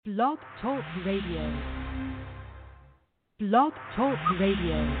Blog Talk Radio. Blog Talk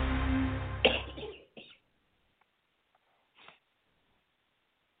Radio.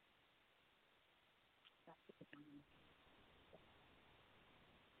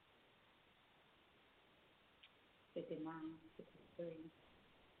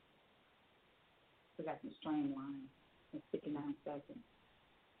 We got some streamline. It's 59 seconds.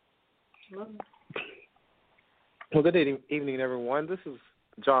 Well, good evening, everyone. This is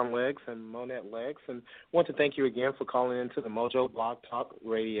John Legs and Monette Legs, and I want to thank you again for calling into the Mojo Blog Talk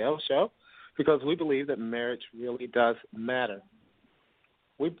Radio show, because we believe that marriage really does matter.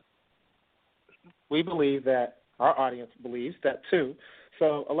 We believe that our audience believes that too.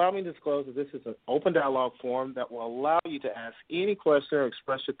 So allow me to disclose that this is an open dialogue forum that will allow you to ask any question or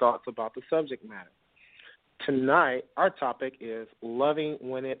express your thoughts about the subject matter. Tonight, our topic is loving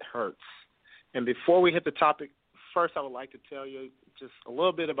when it hurts. And before we hit the topic, first I would like to tell you just a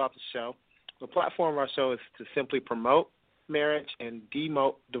little bit about the show. The platform of our show is to simply promote marriage and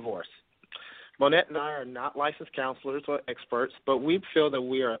demote divorce. Monette and I are not licensed counselors or experts, but we feel that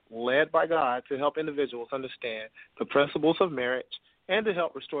we are led by God to help individuals understand the principles of marriage and to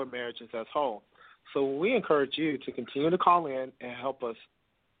help restore marriages as whole. So we encourage you to continue to call in and help us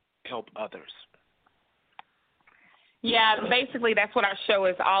help others. Yeah, basically that's what our show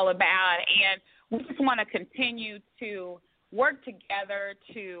is all about, and we just want to continue to work together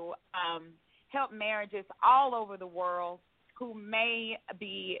to help marriages all over the world who may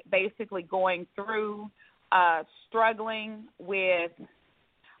be basically going through, struggling with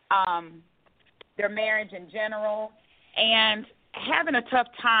their marriage in general and having a tough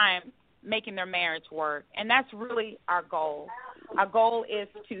time making their marriage work. And that's really our goal. Our goal is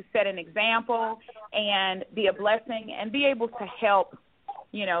to set an example and be a blessing and be able to help,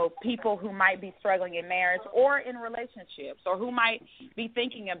 people who might be struggling in marriage or in relationships, or who might be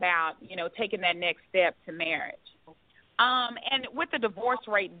thinking about, taking that next step to marriage. And with the divorce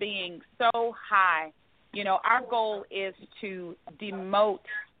rate being so high, our goal is to demote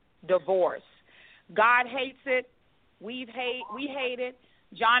divorce. God hates it. We hate it.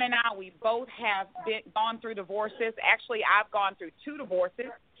 John and I, we both have gone through divorces. Actually, I've gone through 2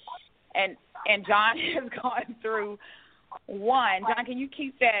 divorces, and John has gone through 1. John, can you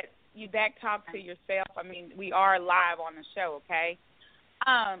keep that talk to yourself? I mean, we are live on the show, okay?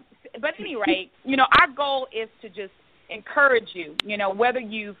 But at any rate, our goal is to just encourage you, whether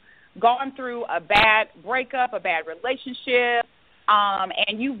you've gone through a bad breakup, a bad relationship,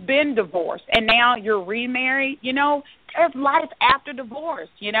 and you've been divorced, and now you're remarried, there's life after divorce,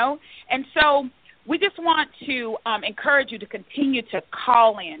 And so we just want to encourage you to continue to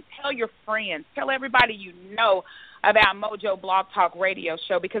call in, tell your friends, tell everybody you know about Mojo Blog Talk Radio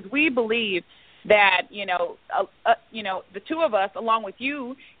show, because we believe that, the 2 of us, along with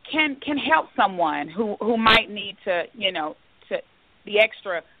you, can help someone who might need to the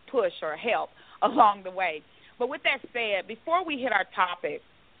extra push or help along the way. But with that said, before we hit our topic,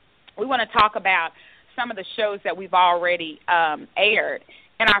 we want to talk about some of the shows that we've already aired.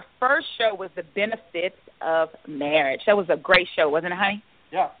 And our first show was The Benefits of Marriage. That was a great show, wasn't it, honey?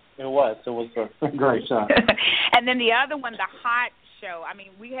 Yeah, it was. It was a great show. And then the other one, The Hot Show. I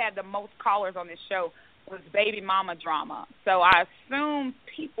mean, we had the most callers on this show, was baby mama drama. So I assume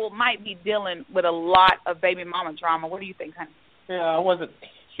people might be dealing with a lot of baby mama drama. What do you think, honey? Yeah, I wasn't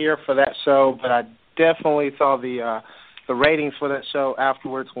here for that show, but I definitely saw the ratings for that show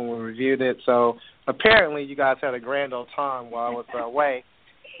afterwards when we reviewed it. So apparently you guys had a grand old time while I was away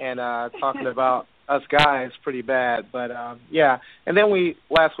and talking about us guys pretty bad. But, yeah. And then we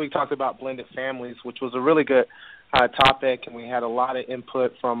last week talked about blended families, which was a really good topic, and we had a lot of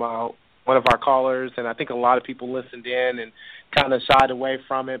input from one of our callers, and I think a lot of people listened in and kind of shied away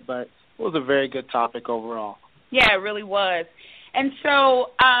from it, but it was a very good topic overall. Yeah, it really was. And so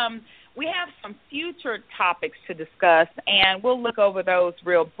we have some future topics to discuss, and we'll look over those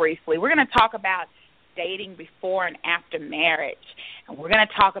real briefly. We're going to talk about dating before and after marriage, and we're going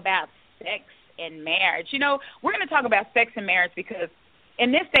to talk about sex and marriage. We're going to talk about sex and marriage because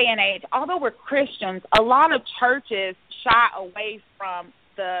in this day and age, although we're Christians, a lot of churches shy away from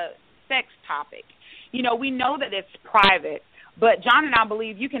the sex topic. We know that it's private, but John and I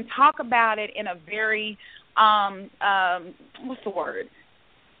believe you can talk about it in a very, what's the word?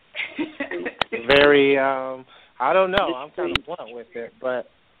 Very, I don't know. I'm kind of blunt with it, but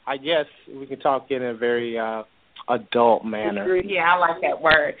I guess we can talk in a very adult manner. Yeah, I like that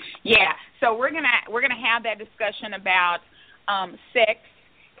word. Yeah, so we're gonna have that discussion about sex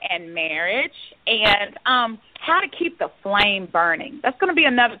and marriage and how to keep the flame burning. That's going to be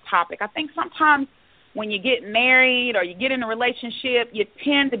another topic. I think sometimes when you get married or you get in a relationship, you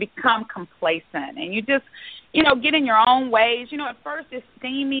tend to become complacent and you just, get in your own ways. At first it's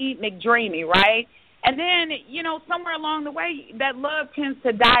steamy, McDreamy, right? And then, somewhere along the way, that love tends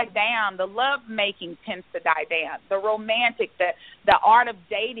to die down. The love making tends to die down. The romantic, the art of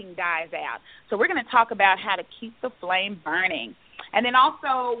dating dies out. So we're going to talk about how to keep the flame burning. And then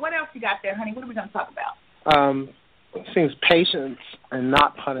also, what else you got there, honey? What are we going to talk about? It seems patience and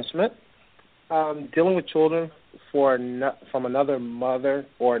not punishment. Dealing with children from another mother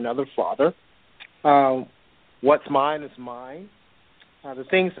or another father. What's mine is mine. The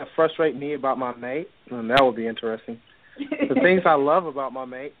things that frustrate me about my mate, and that will be interesting. The things I love about my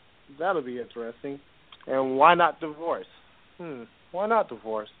mate, that'll be interesting. And why not divorce? Why not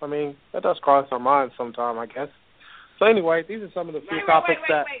divorce? I mean, that does cross our minds sometime, I guess. So anyway, these are some of the few topics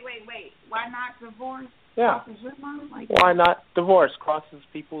that... Wait. Why not divorce? Yeah. Crosses your mind? Why not divorce? Crosses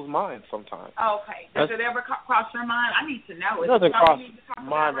people's minds sometimes. Okay. Does it ever cross your mind? I need to know. It doesn't cross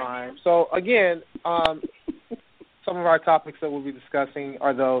my mind. So, again, some of our topics that we'll be discussing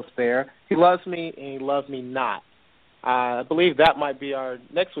are those there. He loves me and he loves me not. I believe that might be our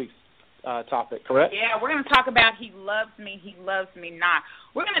next week's topic, correct? Yeah, we're going to talk about he loves me not.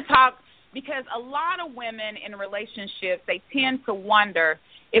 We're going to talk because a lot of women in relationships, they tend to wonder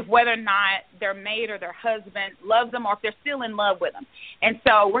if whether or not their mate or their husband loves them or if they're still in love with them. And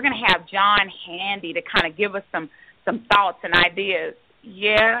so we're going to have John handy to kind of give us some thoughts and ideas.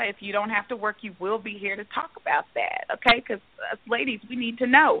 Yeah, if you don't have to work, you will be here to talk about that, okay? Because us ladies, we need to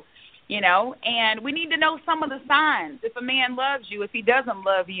know, and we need to know some of the signs. If a man loves you, if he doesn't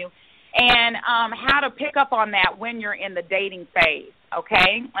love you, and how to pick up on that when you're in the dating phase,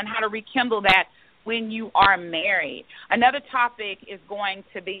 okay? And how to rekindle that when you are married. Another topic is going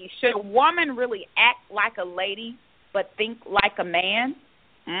to be, should a woman really act like a lady but think like a man?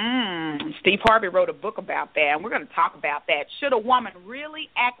 Steve Harvey wrote a book about that, and we're going to talk about that. Should a woman really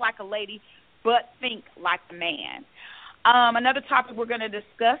act like a lady but think like a man? Another topic we're going to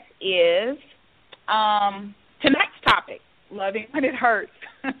discuss is tonight's topic, loving when it hurts.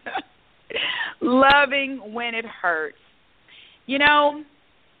 Loving when it hurts.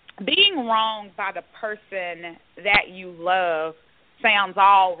 Being wronged by the person that you love sounds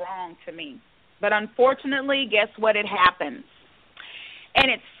all wrong to me. But unfortunately, guess what? It happens. And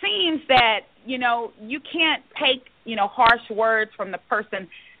it seems that, you can't take, harsh words from the person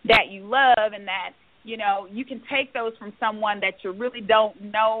that you love and that, you can take those from someone that you really don't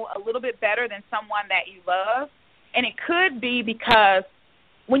know a little bit better than someone that you love. And it could be because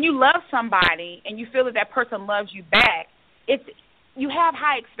when you love somebody and you feel that that person loves you back, you have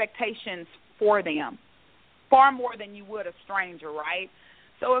high expectations for them, far more than you would a stranger, right?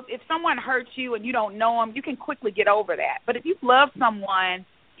 So if someone hurts you and you don't know them, you can quickly get over that. But if you love someone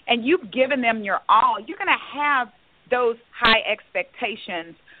and you've given them your all, you're going to have those high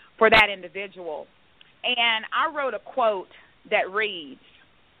expectations for that individual. And I wrote a quote that reads,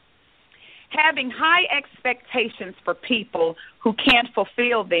 having high expectations for people who can't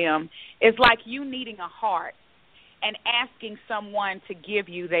fulfill them is like you needing a heart and asking someone to give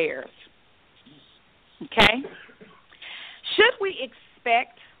you theirs. Okay? Should we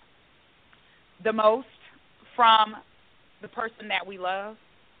expect the most from the person that we love,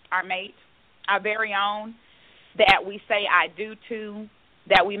 our mate, our very own, that we say I do to,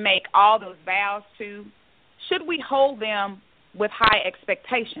 that we make all those vows to? Should we hold them with high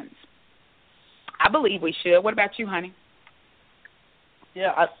expectations? I believe we should. What about you, honey?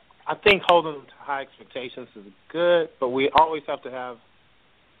 Yeah, I think holding them to high expectations is good, but we always have to have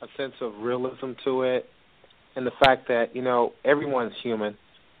a sense of realism to it and the fact that, everyone's human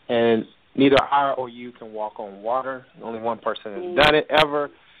and neither I or you can walk on water. Only one person has done it ever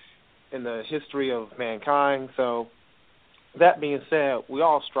in the history of mankind. So that being said, we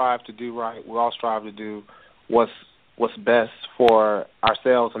all strive to do right. We all strive to do what's best for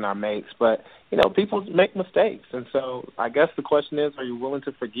ourselves and our mates. But, people make mistakes. And so I guess the question is, are you willing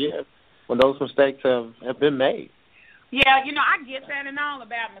to forgive when those mistakes have been made? Yeah, I get that and all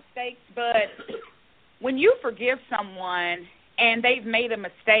about mistakes, but when you forgive someone and they've made a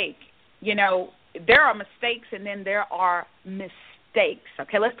mistake, there are mistakes and then there are mistakes.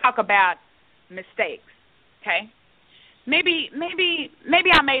 Okay, let's talk about mistakes, okay? Maybe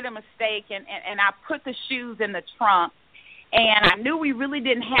I made a mistake and I put the shoes in the trunk and I knew we really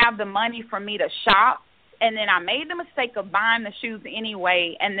didn't have the money for me to shop, and then I made the mistake of buying the shoes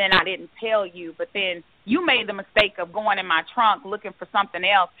anyway, and then I didn't tell you, but then you made the mistake of going in my trunk looking for something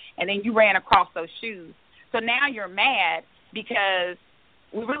else, and then you ran across those shoes. So now you're mad because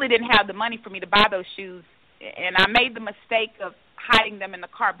we really didn't have the money for me to buy those shoes, and I made the mistake of hiding them in the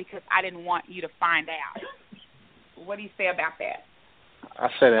car because I didn't want you to find out. What do you say about that? I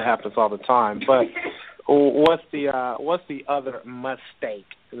said it happens all the time, but what's the other mistake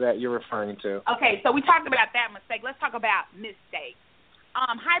that you're referring to? Okay, so we talked about that mistake. Let's talk about mistakes.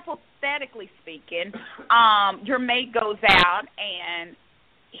 Hypothetically speaking, your mate goes out and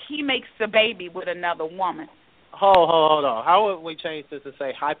he makes a baby with another woman. Hold on. How would we change this to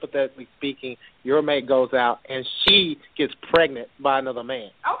say, hypothetically speaking, your mate goes out and she gets pregnant by another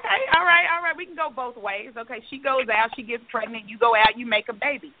man? Okay, all right. We can go both ways. Okay, she goes out, she gets pregnant, you go out, you make a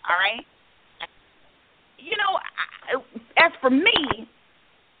baby, all right? You know, as for me,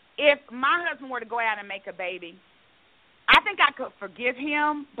 if my husband were to go out and make a baby, I think I could forgive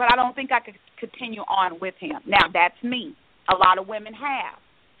him, but I don't think I could continue on with him. Now, that's me. A lot of women have,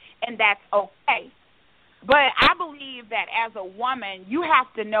 and that's okay. But I believe that as a woman, you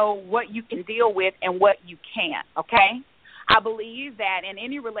have to know what you can deal with and what you can't, okay? I believe that in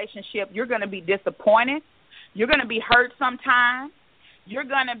any relationship, you're going to be disappointed. You're going to be hurt sometimes. You're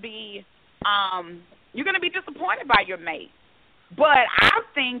going to be disappointed by your mate. But I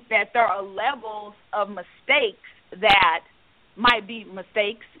think that there are levels of mistakes that might be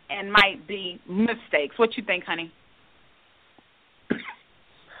mistakes and might be mistakes. What you think, honey?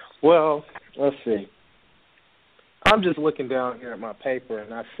 Well, let's see. I'm just looking down here at my paper,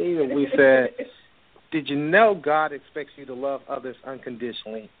 and I see that we said, did you know God expects you to love others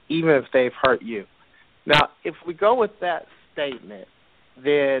unconditionally, even if they've hurt you? Now, if we go with that statement,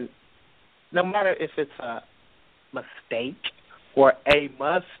 then no matter if it's a mistake or a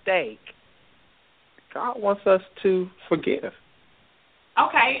mistake, God wants us to forgive.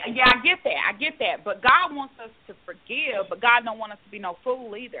 Okay, yeah, I get that. But God wants us to forgive, but God don't want us to be no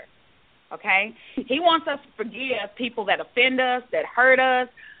fool either. Okay? He wants us to forgive people that offend us, that hurt us,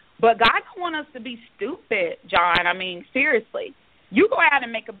 but God don't want us to be stupid, John. I mean, seriously. You go out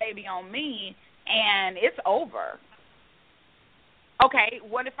and make a baby on me, and it's over. Okay,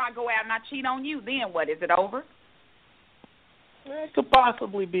 what if I go out and I cheat on you? Then what? Is it over? It could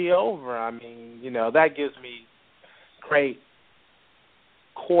possibly be over. I mean, you know, that gives me great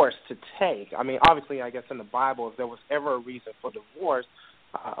course to take. I mean, obviously, I guess in the Bible, if there was ever a reason for divorce,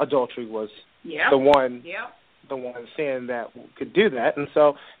 adultery was the one sin that could do that. And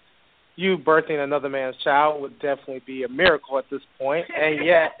so you birthing another man's child would definitely be a miracle at this point, and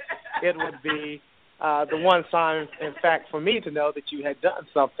yet it would be the one sign, in fact, for me to know that you had done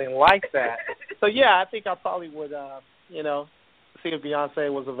something like that. So, yeah, I think I probably would, see if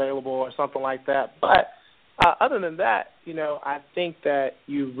Beyonce was available or something like that. But other than that, you know, I think that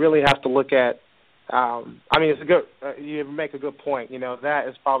you really have to look at, it's a good, you make a good point. You know, that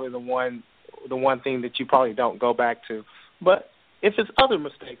is probably the one thing that you probably don't go back to. But if it's other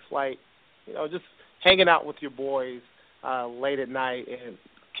mistakes, like, you know, just hanging out with your boys late at night and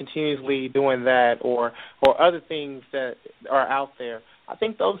continuously doing that, or other things that are out there, I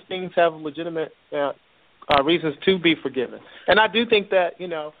think those things have legitimate reasons to be forgiven. And I do think that, you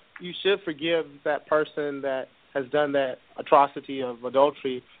know, you should forgive that person that has done that atrocity of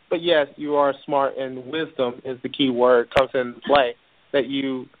adultery. But, yes, you are smart, and wisdom is the key word, comes into play, that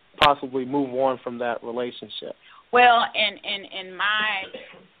you possibly move on from that relationship. Well, in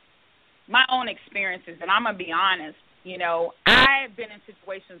my own experiences, and I'm going to be honest, you know, I've been in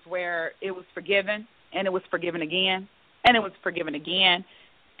situations where it was forgiven, and it was forgiven again, and it was forgiven again,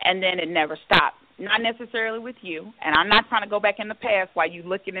 and then it never stopped. Not necessarily with you, and I'm not trying to go back in the past while you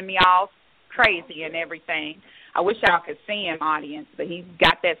looking at me all crazy and everything. I wish y'all could see him, audience, but he's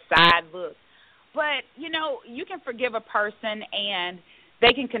got that side look. But, you know, you can forgive a person, and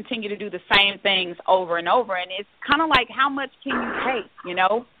they can continue to do the same things over and over, and it's kind of like, how much can you take, you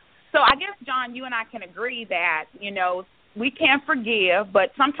know? So I guess, John, you and I can agree that, you know, we can forgive,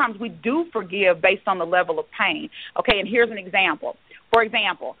 but sometimes we do forgive based on the level of pain. Okay, and here's an example. For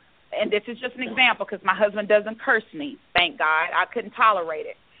example, and this is just an example because my husband doesn't curse me, thank God. I couldn't tolerate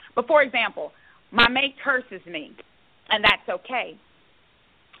it. But, for example, my mate curses me, and that's okay.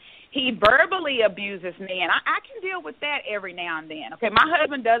 He verbally abuses me, and I can deal with that every now and then. Okay, my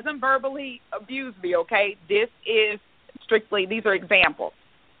husband doesn't verbally abuse me, okay? These are examples.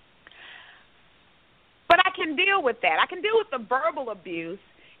 But I can deal with that. I can deal with the verbal abuse,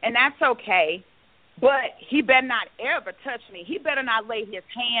 and that's okay. But he better not ever touch me. He better not lay his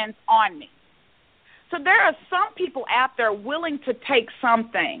hands on me. So there are some people out there willing to take some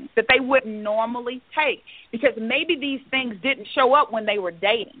things that they wouldn't normally take because maybe these things didn't show up when they were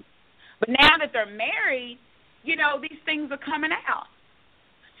dating. But now that they're married, you know, these things are coming out.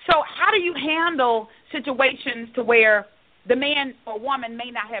 So how do you handle situations to where the man or woman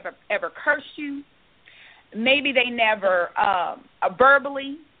may not have ever cursed you, maybe they never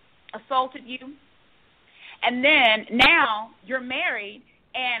verbally assaulted you. And then now you're married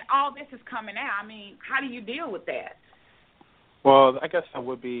and all this is coming out. I mean, how do you deal with that? Well, I guess that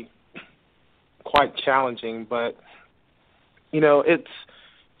would be quite challenging, but,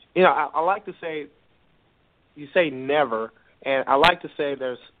 I like to say, you say never, and I like to say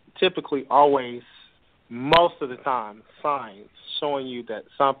there's typically always, most of the time, signs showing you that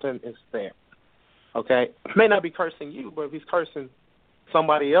something is there, okay? It may not be cursing you, but if he's cursing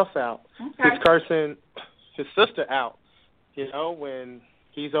somebody else out, he's cursing his sister out, when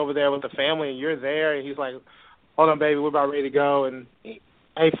he's over there with the family and you're there and he's like, hold on, baby, we're about ready to go, and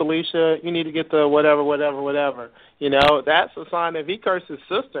hey, Felicia, you need to get the whatever. That's a sign that if he curses his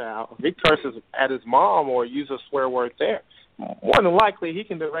sister out, if he curses at his mom or uses a swear word there, more than likely he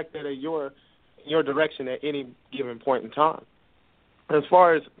can direct it at your direction at any given point in time. As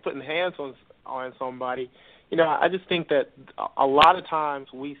far as putting hands on somebody, I just think that a lot of times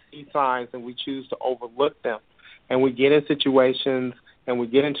we see signs and we choose to overlook them, and we get in situations and we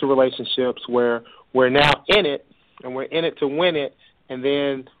get into relationships where we're now in it and we're in it to win it. And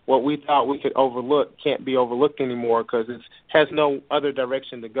then what we thought we could overlook can't be overlooked anymore because it has no other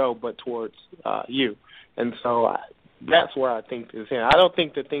direction to go but towards you. And so that's where I think it's in. I don't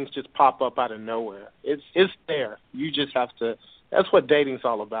think that things just pop up out of nowhere. It's there. You just have to. That's what dating's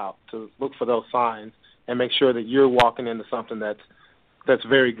all about, to look for those signs and make sure that you're walking into something that's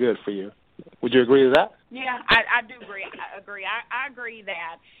very good for you. Would you agree with that? Yeah, I do agree. I agree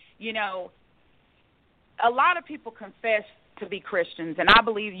that, a lot of people confess to be Christians, and I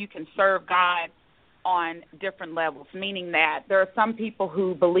believe you can serve God on different levels, meaning that there are some people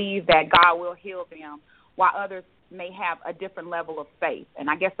who believe that God will heal them while others may have a different level of faith. And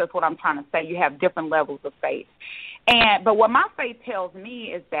I guess that's what I'm trying to say. You have different levels of faith. But what my faith tells me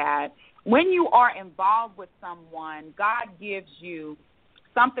is that when you are involved with someone, God gives you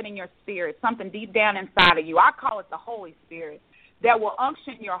something in your spirit, something deep down inside of you. I call it the Holy Spirit, that will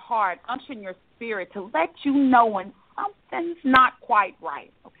unction your heart, unction your spirit to let you know when something's not quite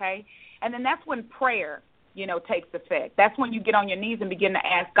right, okay? And then that's when prayer, takes effect. That's when you get on your knees and begin to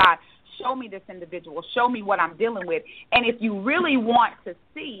ask God, show me this individual, show me what I'm dealing with. And if you really want to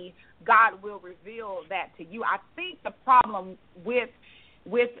see, God will reveal that to you. I think the problem with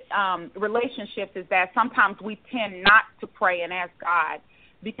relationships is that sometimes we tend not to pray and ask God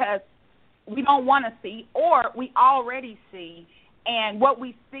because we don't want to see, or we already see, and what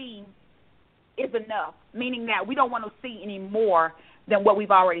we see is enough, meaning that we don't want to see any more than what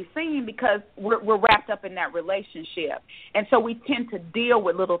we've already seen because we're wrapped up in that relationship. And so we tend to deal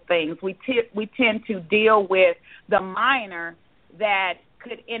with little things. We tend to deal with the minor that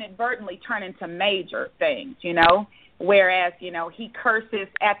could inadvertently turn into major things, whereas, he curses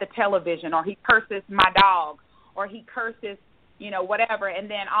at the television, or he curses my dog, or he curses, whatever, and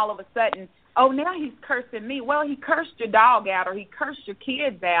then all of a sudden, oh, now he's cursing me. Well, he cursed your dog out, or he cursed your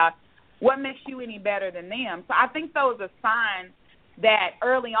kids out. What makes you any better than them? So I think those are signs that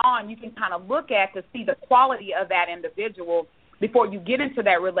early on you can kind of look at to see the quality of that individual before you get into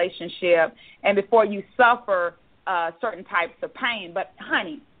that relationship and before you suffer certain types of pain. But,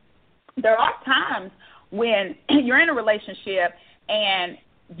 honey, there are times when you're in a relationship and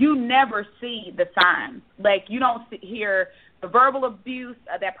you never see the signs. Like, you don't hear the verbal abuse,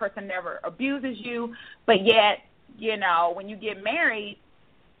 that person never abuses you, but yet, when you get married,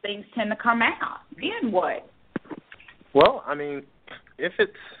 things tend to come out. Then what? Well, I mean, if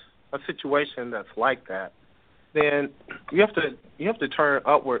it's a situation that's like that, then you have to turn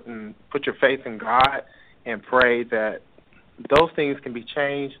upward and put your faith in God and pray that those things can be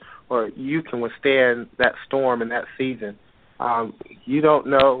changed, or you can withstand that storm and that season. You don't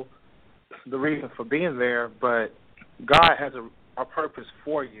know the reason for being there, but God has a purpose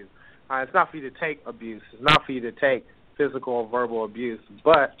for you. It's not for you to take abuse. It's not for you to take physical or verbal abuse,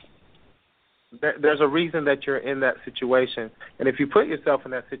 but there's a reason that you're in that situation. And if you put yourself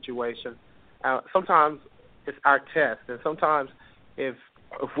in that situation, sometimes it's our test. And sometimes if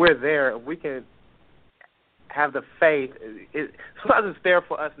we're there, if we can have the faith, sometimes it's there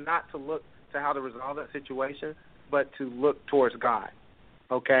for us not to look to how to resolve that situation, but to look towards God.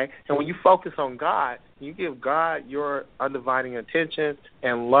 Okay? And when you focus on God, you give God your undivided attention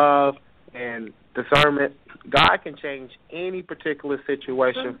and love and discernment, God can change any particular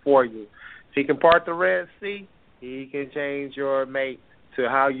situation for you. If he can part the Red Sea, he can change your mate to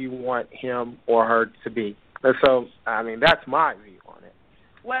how you want him or her to be. And so, I mean, that's my view on it.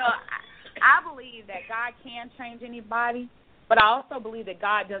 Well, I believe that God can change anybody, but I also believe that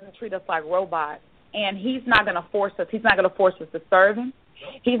God doesn't treat us like robots, and he's not going to force us. He's not going to force us to serve him.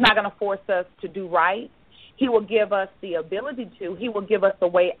 He's not going to force us to do right. He will give us the ability to. He will give us a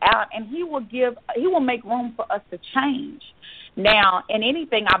way out, and He will make room for us to change. Now, in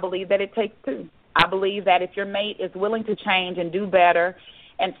anything, I believe that it takes two. I believe that if your mate is willing to change and do better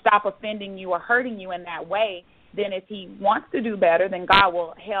and stop offending you or hurting you in that way, then if he wants to do better, then God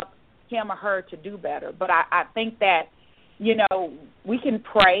will help him or her to do better. But I think that, we can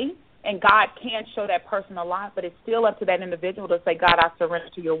pray, and God can show that person a lot, but it's still up to that individual to say, God, I surrender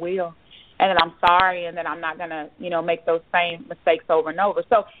to your will, and that I'm sorry, and that I'm not going to, make those same mistakes over and over.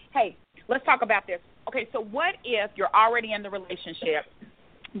 So, hey, let's talk about this. Okay, so what if you're already in the relationship,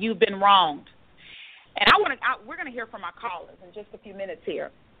 you've been wronged? And we're going to hear from our callers in just a few minutes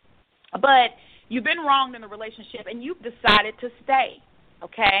here. But you've been wronged in the relationship, and you've decided to stay,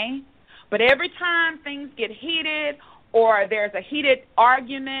 okay? But every time things get heated or there's a heated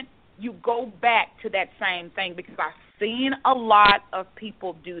argument, you go back to that same thing, because I've seen a lot of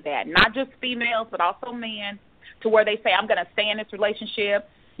people do that, not just females but also men, to where they say, I'm going to stay in this relationship.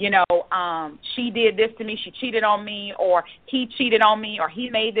 She did this to me, she cheated on me, or he cheated on me, or he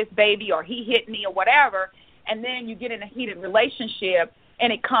made this baby, or he hit me, or whatever, and then you get in a heated relationship,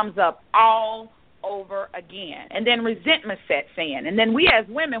 and it comes up all over again. And then resentment sets in, and then we as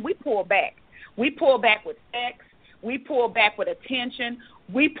women, we pull back. We pull back with sex. We pull back with attention.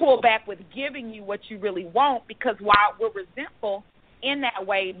 We pull back with giving you what you really want, because while we're resentful in that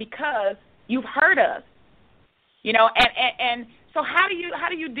way, because you've hurt us, and so how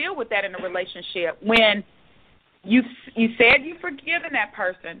do you deal with that in a relationship when you said you've forgiven that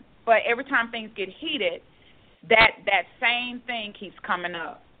person, but every time things get heated, that same thing keeps coming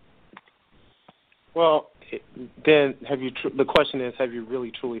up? Well, then the question is, have you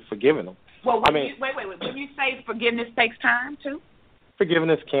really truly forgiven them? Well, wait. When you say forgiveness takes time too?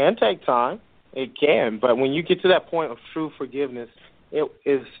 Forgiveness can take time. It can, but when you get to that point of true forgiveness,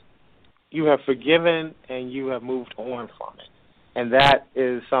 you have forgiven and you have moved on from it. And that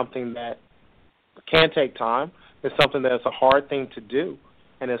is something that can take time. It's something that's a hard thing to do.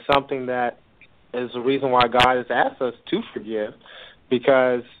 And it's something that is the reason why God has asked us to forgive,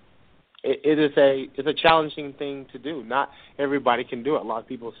 because it's a challenging thing to do. Not everybody can do it. A lot of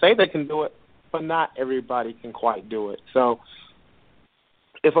people say they can do it, but not everybody can quite do it. So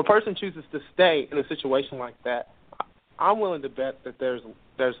if a person chooses to stay in a situation like that, I'm willing to bet that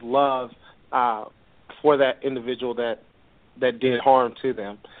there's love for that individual that did harm to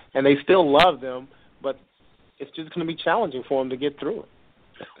them, and they still love them, but it's just going to be challenging for them to get through it.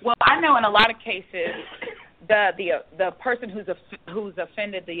 Well, I know in a lot of cases, the person who's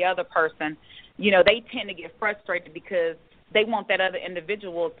offended the other person, they tend to get frustrated because they want that other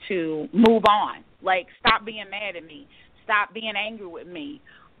individual to move on. Like, stop being mad at me, stop being angry with me,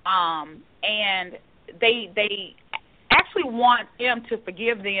 and they actually want them to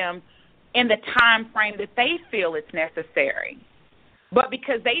forgive them in the time frame that they feel it's necessary. But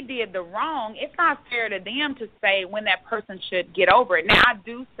because they did the wrong, it's not fair to them to say when that person should get over it. Now, I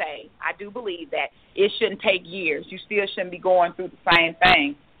do believe that it shouldn't take years. You still shouldn't be going through the same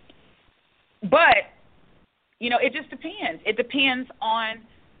thing. But, it just depends. It depends on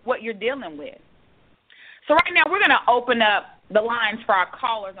what you're dealing with. So right now we're going to open up the lines for our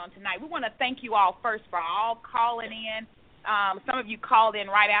callers on tonight. We want to thank you all first for all calling in. Some of you called in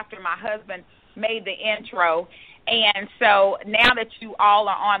right after my husband made the intro, and so now that you all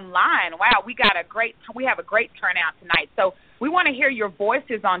are online, wow, we have a great turnout tonight. So we want to hear your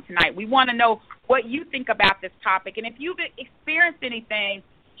voices on tonight. We want to know what you think about this topic, and if you've experienced anything,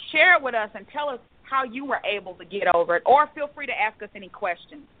 share it with us and tell us how you were able to get over it, or feel free to ask us any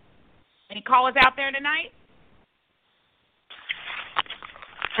questions. Any callers out there tonight?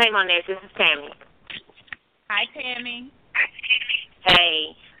 Hey, Monet, this is Tammy. Hi, Tammy.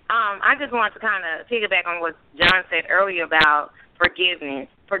 Hey, I just wanted to kind of piggyback on what John said earlier about forgiveness.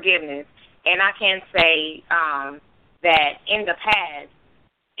 And I can say that in the past,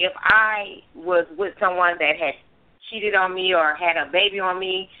 if I was with someone that had cheated on me or had a baby on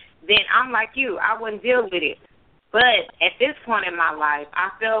me, then I'm like you. I wouldn't deal with it. But at this point in my life, I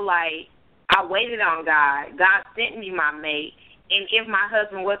feel like I waited on God. God sent me my mate. And if my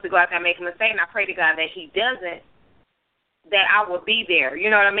husband was to go out there and make a mistake, and I pray to God that he doesn't, that I will be there. You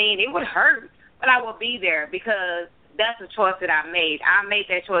know what I mean? It would hurt, but I will be there because that's a choice that I made. I made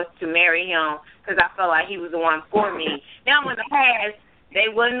that choice to marry him because I felt like he was the one for me. Now, in the past, they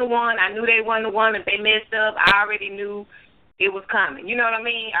wasn't the one. I knew they wasn't the one. If they messed up, I already knew it was coming. You know what I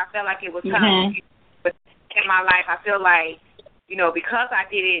mean? I felt like it was coming. Mm-hmm. But in my life, I feel like, because I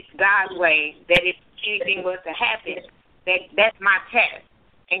did it God's way, that if anything was to happen, that's my test.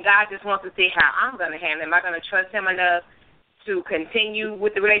 And God just wants to see how I'm going to handle it. Am I going to trust him enough to continue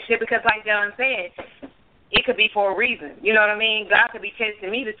with the relationship? Because like John said, it could be for a reason. You know what I mean? God could be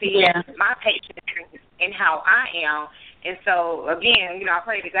testing me to see my patience and how I am. And so, again, you know, I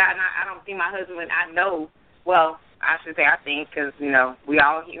pray to God, and I don't see my husband. I know, well, I should say I think, because, you know, we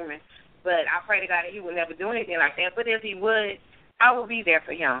all human. But I pray to God that he would never do anything like that. But if he would, I would be there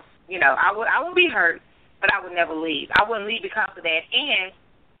for him. You know, I would be hurt, but I would never leave. I wouldn't leave because of that.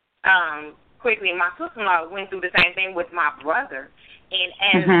 And quickly, my sister-in-law went through the same thing with my brother. And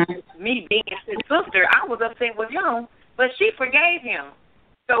as me being his sister, I was upset with him, but she forgave him.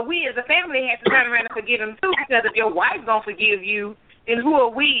 So we as a family had to turn around and forgive him too, because if your wife's going to forgive you, then who are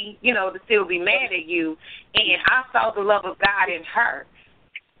we, you know, to still be mad at you? And I saw the love of God in her.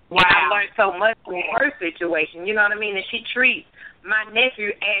 Wow. And I learned so much from her situation, you know what I mean? And she treats my nephew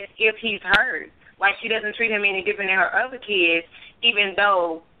as if he's hers. Like she doesn't treat him any different than her other kids, even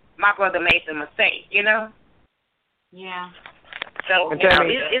though my brother made the mistake, you know? Yeah. So, you know,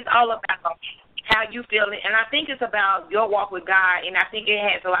 it's all about how you feel. And I think it's about your walk with God, and I think it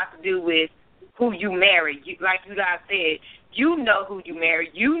has a lot to do with who you marry. Like you guys said, you know who you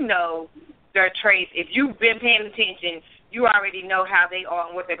marry. You know their traits. If you've been paying attention, you already know how they are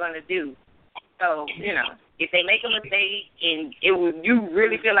and what they're going to do. So, you know, if they make a mistake and you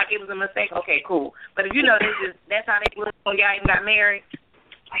really feel like it was a mistake, okay, cool. But if you know that's how they look when y'all even got married,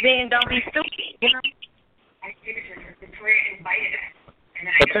 then don't be stupid, you know?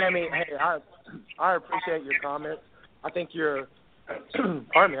 But Tammy, hey, I appreciate your comments. I think you're,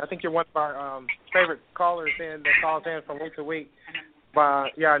 pardon me, I think you're one of our favorite callers that calls in from week to week.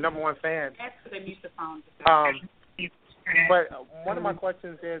 Our number one fan. But one of my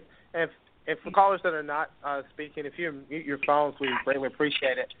questions is, if for callers that are not speaking, if you mute your phones, we greatly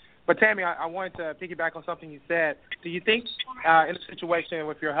appreciate it. But Tammy, I wanted to piggyback on something you said. Do you think in a situation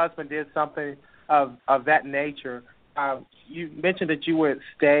if your husband did something of that nature, you mentioned that you would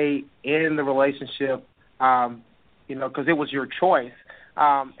stay in the relationship, you know, because it was your choice.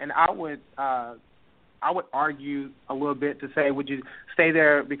 And I would argue a little bit to say, would you stay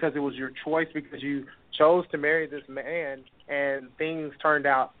there because it was your choice, because you chose to marry this man and things turned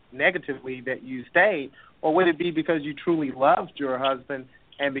out negatively that you stayed, or would it be because you truly loved your husband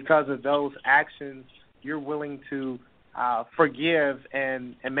and because of those actions you're willing to forgive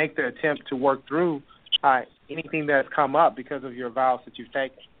and make the attempt to work through anything that's come up because of your vows that you've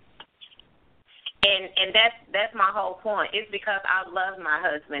taken? And that's my whole point. It's because I love my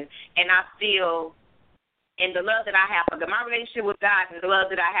husband, and I feel, and the love that I have for my relationship with God and the love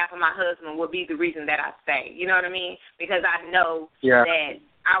that I have for my husband will be the reason that I stay. You know what I mean? Because I know that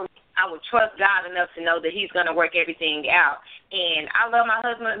I would trust God enough to know that he's going to work everything out. And I love my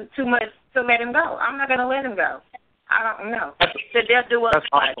husband too much to let him go. I'm not going to let him go. I don't know. So they'll do us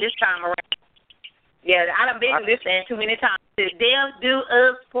part this time around. Yeah, I done been listening too many times. They'll do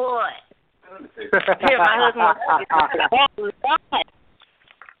us part. Here, my husband.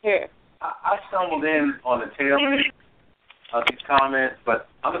 Here. I stumbled in on the tail of these comments, but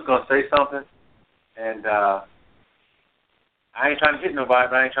I'm just going to say something. And I ain't trying to hit nobody,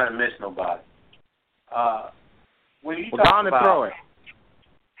 but I ain't trying to miss nobody. When you talk about, throw it.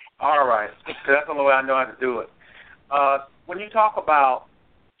 All right, that's the only way I know how to do it. When you talk about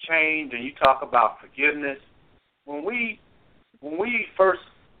change and you talk about forgiveness, when we first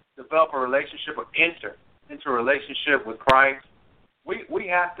develop a relationship or enter into a relationship with Christ, we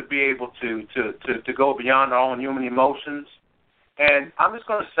have to be able to go beyond our own human emotions. And I'm just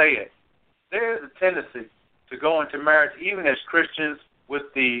going to say it. There is a tendency to go into marriage, even as Christians,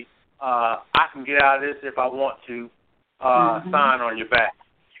 with the I can get out of this if I want to sign on your back.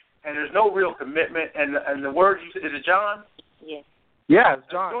 And there's no real commitment. And the word you said, is it John? Yes. Yeah, it's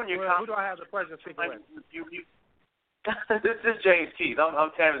John. Who do I have the pleasure of speaking with? This is James Keith.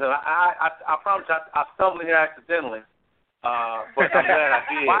 I'm Tammy. I promise I stumbled here accidentally. But I'm glad I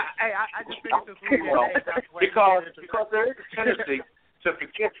did. I just figured this was because there is a tendency to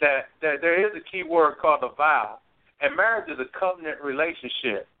forget that there is a key word called a vow. And marriage is a covenant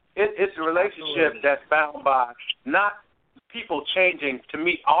relationship. It's a relationship that's bound by not people changing to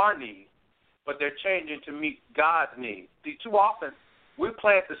meet our needs, but they're changing to meet God's needs. See, too often we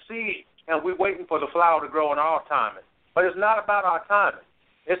plant the seed and we're waiting for the flower to grow in our timing. But it's not about our timing.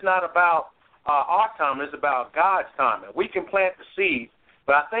 It's not about our timing. It's about God's timing. We can plant the seed,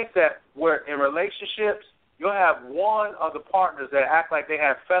 but I think that we're in relationships, you'll have one of the partners that act like they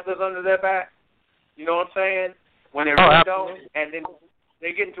have feathers under their back. You know what I'm saying? When they really don't, and then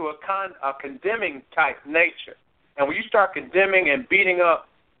they get into a condemning type nature. And when you start condemning and beating up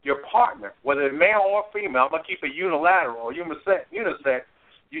your partner, whether it's male or female, I'm going to keep it unilateral or unisex,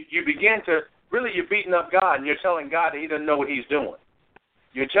 you begin to, really you're beating up God, and you're telling God that he doesn't know what he's doing.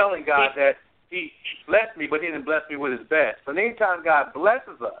 You're telling God that He blessed me, but he didn't bless me with his best. But anytime God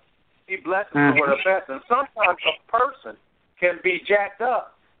blesses us, he blesses us with our best. And sometimes a person can be jacked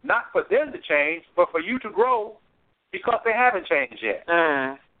up, not for them to change, but for you to grow because they haven't changed yet.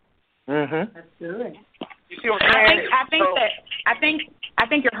 That's good. You see what I'm saying? I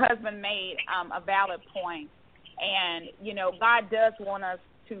think your husband made a valid point. And, you know, God does want us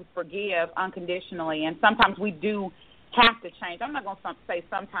to forgive unconditionally, and sometimes we do have to change. I'm not going to say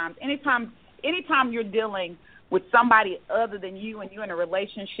sometimes. Anytime you're dealing with somebody other than you and you're in a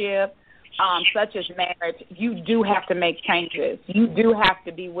relationship, such as marriage, you do have to make changes. You do have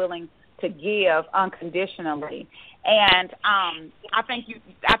to be willing to give unconditionally. And I think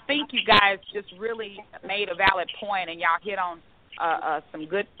you guys just really made a valid point, and y'all hit on some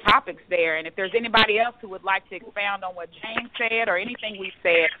good topics there. And if there's anybody else who would like to expound on what James said or anything we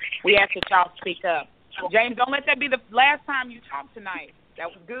said, we ask that y'all speak up. James, don't let that be the last time you talk tonight. That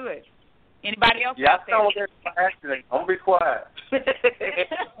was good. Anybody else out there? Yeah, actually, don't be quiet.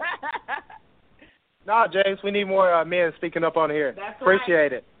 No, James, we need more men speaking up on here. That's Appreciate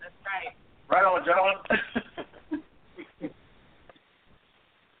right. it. That's right. Right on, John.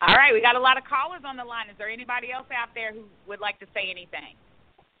 All right, we got a lot of callers on the line. Is there anybody else out there who would like to say anything?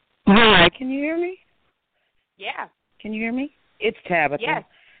 Hi, can you hear me? Yeah. Can you hear me? It's Tabitha. Yes.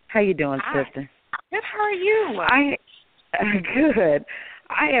 How you doing, Hi. sister? Good. How are you? Good.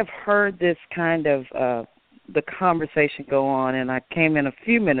 I have heard this kind of the conversation go on, and I came in a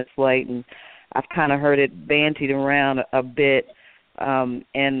few minutes late, and I've kind of heard it bantied around a bit.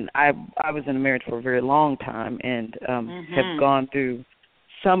 And I was in a marriage for a very long time, and have gone through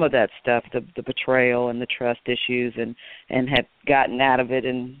some of that stuff, the betrayal and the trust issues, and have gotten out of it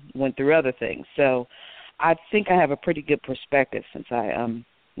and went through other things. So I think I have a pretty good perspective since I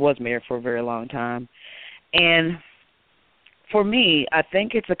was married for a very long time. And for me, I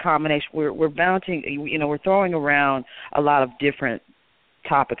think it's a combination. We're bouncing, we're throwing around a lot of different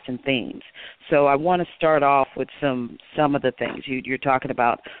topics and themes. So I want to start off with some of the things. You're talking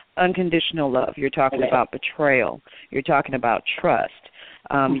about unconditional love. You're talking about betrayal. You're talking about trust.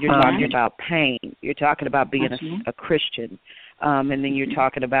 You're talking about pain. You're talking about being a Christian. And then you're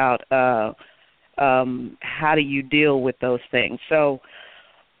talking about how do you deal with those things. So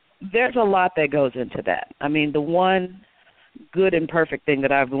there's a lot that goes into that. I mean, the one good and perfect thing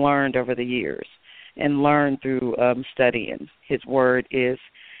that I've learned over the years and learned through studying his word is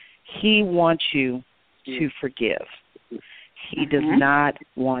he wants you to forgive. He does not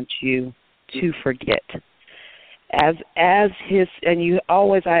want you to forget. As his, and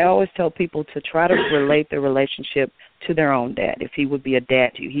I always tell people to try to relate their relationship to their own dad, if he would be a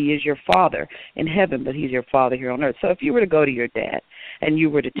dad to you. He is your father in heaven, but he's your father here on earth. So if you were to go to your dad and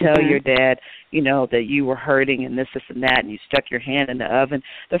you were to tell your dad, that you were hurting and this, and that, and you stuck your hand in the oven,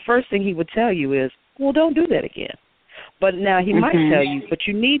 the first thing he would tell you is, well, don't do that again. But now he might tell you, but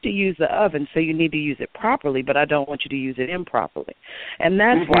you need to use the oven, so you need to use it properly, but I don't want you to use it improperly. And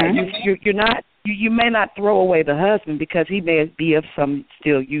that's why you're not, you may not throw away the husband because he may be of some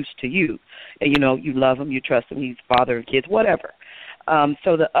still use to you. And, you love him, you trust him, he's father of kids, whatever.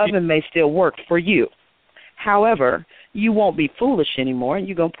 So the oven may still work for you. However, you won't be foolish anymore, and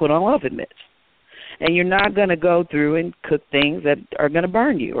you're going to put on oven mitts. And you're not going to go through and cook things that are going to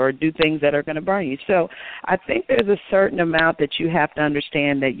burn you or do things that are going to burn you. So I think there's a certain amount that you have to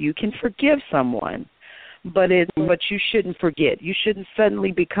understand that you can forgive someone, but you shouldn't forget. You shouldn't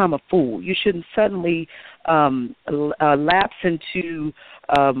suddenly become a fool. You shouldn't suddenly lapse into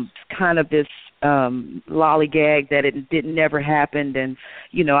kind of this lollygag that it never happened and,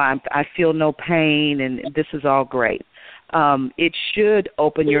 I feel no pain and this is all great. It should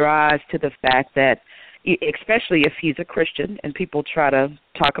open your eyes to the fact that, especially if he's a Christian, and people try to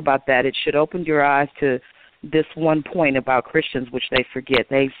talk about that, it should open your eyes to this one point about Christians, which they forget.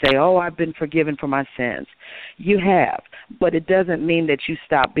 They say, oh, I've been forgiven for my sins. You have, but it doesn't mean that you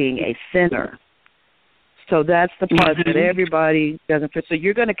stop being a sinner. So that's the part that everybody doesn't fit. So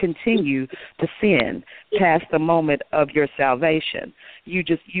you're going to continue to sin past the moment of your salvation. You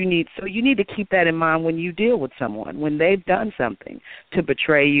need to keep that in mind when you deal with someone. When they've done something to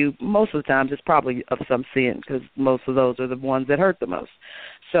betray you, most of the times it's probably of some sin because most of those are the ones that hurt the most.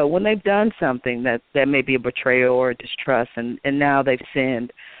 So when they've done something that may be a betrayal or a distrust and now they've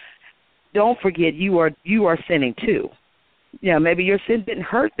sinned, don't forget you are sinning too. Yeah, maybe your sin didn't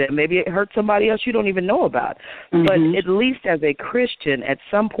hurt them. Maybe it hurt somebody else you don't even know about. But at least as a Christian, at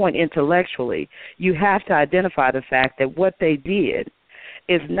some point intellectually, you have to identify the fact that what they did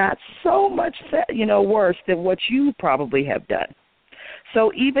is not so much, worse than what you probably have done.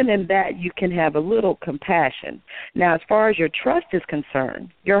 So even in that, you can have a little compassion. Now, as far as your trust is concerned,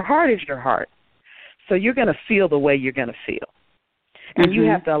 your heart is your heart. So you're going to feel the way you're going to feel. And you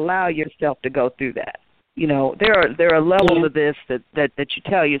have to allow yourself to go through that. You know, there are levels of this that you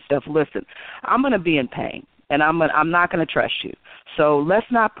tell yourself, listen, I'm going to be in pain, and I'm not going to trust you. So let's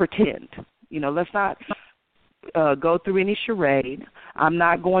not pretend. You know, let's not go through any charade. I'm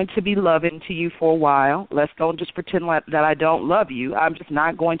not going to be loving to you for a while. Let's don't just pretend that I don't love you. I'm just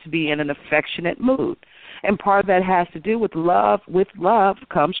not going to be in an affectionate mood. And part of that has to do with love. With love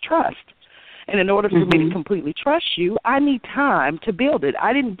comes trust. And in order for me to completely trust you, I need time to build it.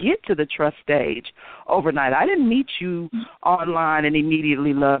 I didn't get to the trust stage overnight. I didn't meet you online and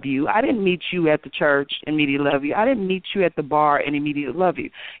immediately love you. I didn't meet you at the church and immediately love you. I didn't meet you at the bar and immediately love you.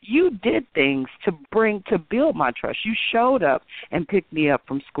 You did things to build my trust. You showed up and picked me up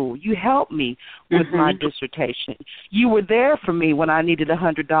from school. You helped me with my dissertation. You were there for me when I needed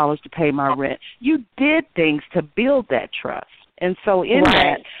 $100 to pay my rent. You did things to build that trust. And so in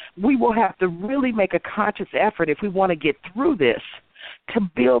that, we will have to really make a conscious effort if we want to get through this to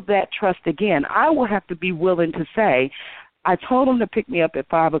build that trust again. I will have to be willing to say, I told him to pick me up at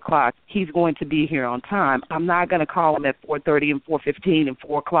 5 o'clock. He's going to be here on time. I'm not going to call him at 4:30 and 4:15 and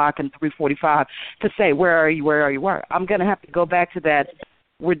 4 o'clock and 3:45 to say, where are you, where are you, where? I'm going to have to go back to that.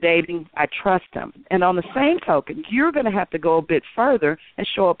 We're dating. I trust him. And on the same token, you're going to have to go a bit further and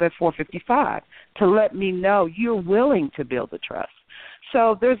show up at 4:55 to let me know you're willing to build the trust.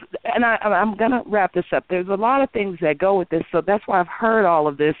 So I'm going to wrap this up. There's a lot of things that go with this. So that's why I've heard all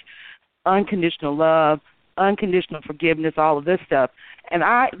of this unconditional love, unconditional forgiveness, all of this stuff. And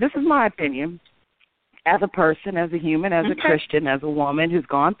this is my opinion. As a person, as a human, as a Christian, as a woman who's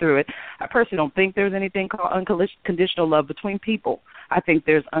gone through it, I personally don't think there's anything called unconditional love between people. I think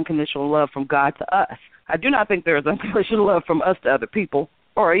there's unconditional love from God to us. I do not think there is unconditional love from us to other people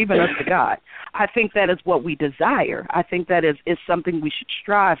or even us to God. I think that is what we desire. I think that is something we should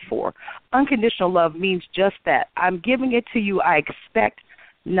strive for. Unconditional love means just that. I'm giving it to you. I expect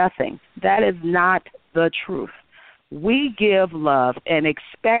nothing. That is not the truth. We give love and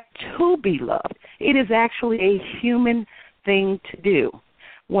expect to be loved. It is actually a human thing to do.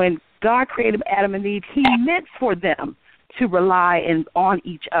 When God created Adam and Eve, he meant for them to rely on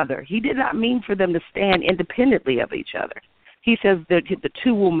each other. He did not mean for them to stand independently of each other. He says that the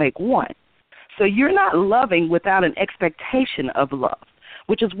two will make one. So you're not loving without an expectation of love,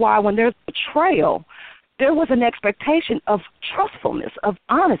 which is why when there's betrayal, there was an expectation of trustfulness, of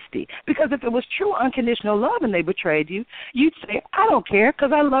honesty. Because if it was true unconditional love and they betrayed you, you'd say, I don't care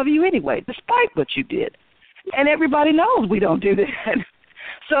because I love you anyway, despite what you did. And everybody knows we don't do that.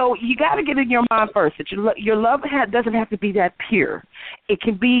 So you got to get in your mind first that your love doesn't have to be that pure. It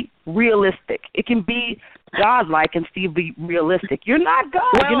can be realistic. It can be godlike and still be realistic. You're not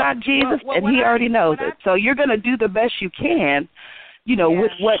God. You're not Jesus, and he already knows it. So you're going to do the best you can,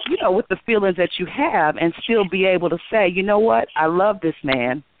 with with the feelings that you have, and still be able to say, you know what, I love this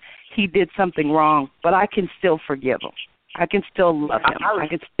man. He did something wrong, but I can still forgive him. I can still love him. I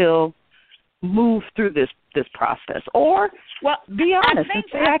can still move through this process. Or be honest and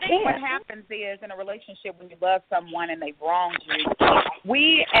say I can't. What happens is in a relationship when you love someone and they've wronged you,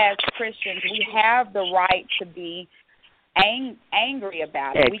 we as Christians, we have the right to be angry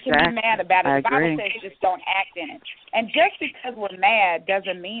about it. Exactly. We can be mad about it. I The Bible agree. says just don't act in it. And just because we're mad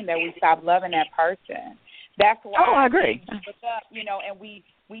doesn't mean that we stop loving that person. That's why I agree. we look up, and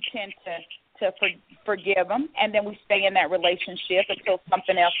we tend to forgive them, and then we stay in that relationship until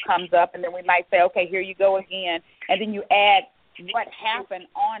something else comes up, and then we might say, okay, here you go again, and then you add what happened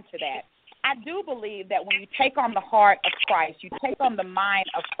onto that. I do believe that when you take on the heart of Christ, you take on the mind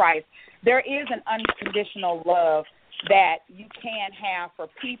of Christ, there is an unconditional love that you can have for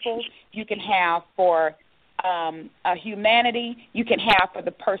people, you can have for humanity, you can have for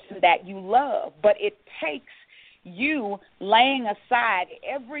the person that you love, but it takes you laying aside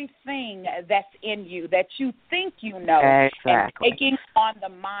everything that's in you that you think you know, exactly, and taking on the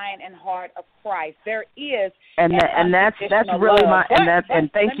mind and heart of Christ. There is, and that's really love.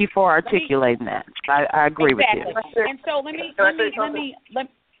 And thank you for articulating that. I agree exactly. with you. And so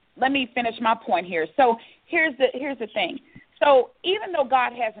let me finish my point here. So here's the thing. So even though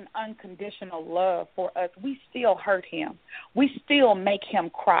God has an unconditional love for us, we still hurt him. We still make him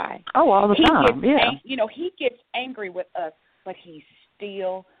cry. Oh, all the time, yeah. He gets angry with us, but he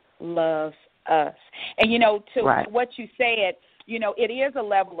still loves us. And, to what you said, it is a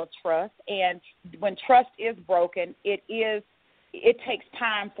level of trust. And when trust is broken, it takes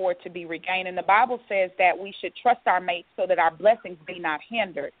time for it to be regained. And the Bible says that we should trust our mate so that our blessings be not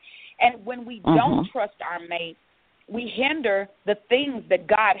hindered. And when we don't trust our mate, we hinder the things that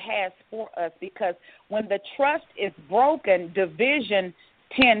God has for us, because when the trust is broken, division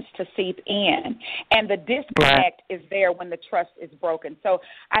tends to seep in, and the disconnect is there when the trust is broken. So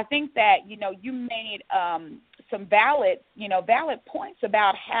I think that, you made some valid points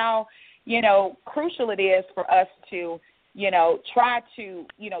about how, crucial it is for us to, try to,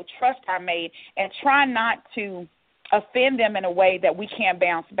 trust our mate and try not to offend them in a way that we can't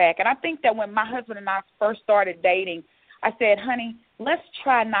bounce back. And I think that when my husband and I first started dating, I said, honey, let's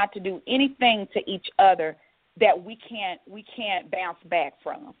try not to do anything to each other that we can't bounce back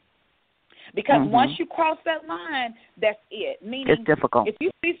from. Because once you cross that line, that's it. Meaning, it's difficult. If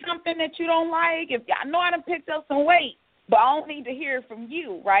you see something that you don't like, I know I done picked up some weight, but I don't need to hear it from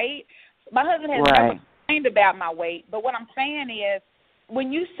you, right? My husband has never complained about my weight, but what I'm saying is,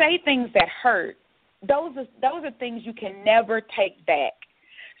 when you say things that hurt, those are things you can never take back.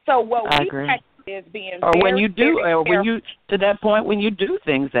 So what we practice is being when you to that point, when you do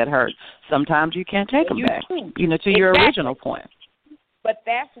things that hurt, sometimes you can't take them back. To your original point. But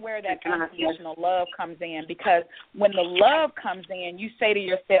that's where that unconditional love comes in, because when the love comes in, you say to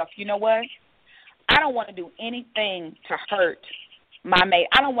yourself, you know what? I don't want to do anything to hurt my mate.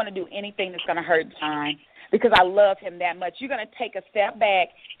 I don't want to do anything that's going to hurt John, because I love him that much. You're going to take a step back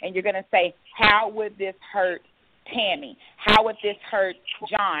and you're going to say, how would this hurt Tammy? How would this hurt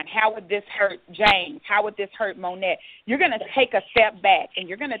John? How would this hurt James? How would this hurt Monette? You're going to take a step back and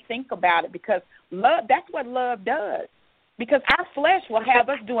you're going to think about it, because love, that's what love does. Because our flesh will have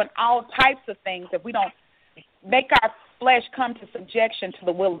us doing all types of things if we don't make our flesh come to subjection to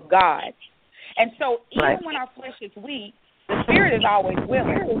the will of God. And so even when our flesh is weak, the spirit is always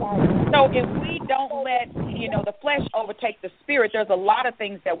willing. So if we don't let, the flesh overtake the spirit, there's a lot of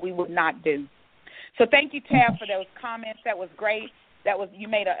things that we would not do. So thank you, Tab, for those comments. That was great. You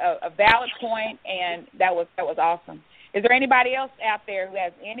made a valid point, and that was awesome. Is there anybody else out there who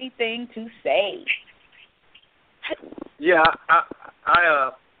has anything to say? Yeah, I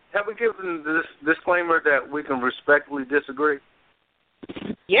have we given this disclaimer that we can respectfully disagree?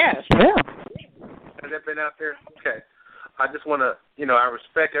 Yes. Yeah. Has that been out there? Okay. I just want to, I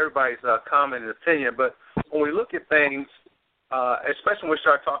respect everybody's comment and opinion, but when we look at things, especially when we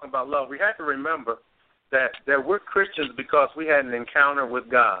start talking about love, we have to remember that we're Christians because we had an encounter with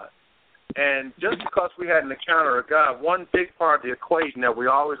God. And just because we had an encounter with God, one big part of the equation that we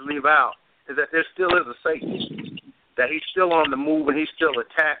always leave out is that there still is a Satan, that he's still on the move and he's still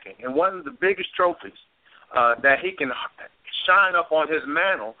attacking. And one of the biggest trophies that he can shine up on his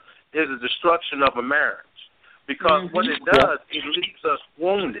mantle is the destruction of a marriage. Because what it does, it leaves us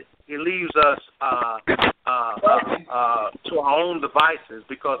wounded. It leaves us to our own devices,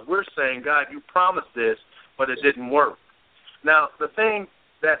 because we're saying, God, you promised this, but it didn't work. Now, the thing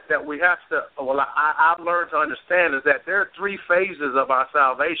that we have to, I've learned to understand is that there are three phases of our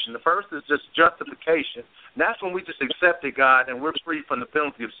salvation. The first is just justification. And that's when we just accepted God and we're free from the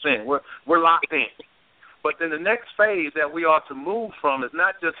penalty of sin. We're locked in. But then the next phase that we ought to move from is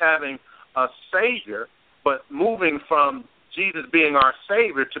not just having a Savior, but moving from Jesus being our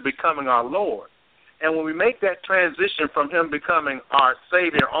Savior to becoming our Lord. And when we make that transition from him becoming our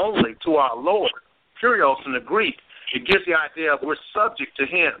Savior only to our Lord, Kyrios in the Greek, it gives the idea of we're subject to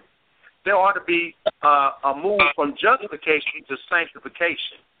him. There ought to be a move from justification to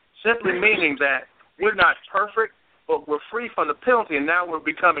sanctification, simply meaning that we're not perfect, but we're free from the penalty, and now we're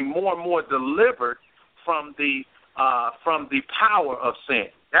becoming more and more delivered from the power of sin.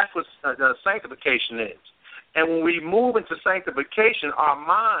 That's what sanctification is. And when we move into sanctification, our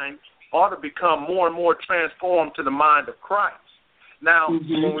mind ought to become more and more transformed to the mind of Christ. Now,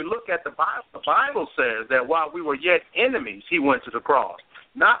 when we look at the Bible says that while we were yet enemies, he went to the cross.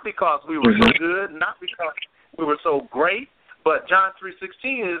 Not because we were so good, not because we were so great, but John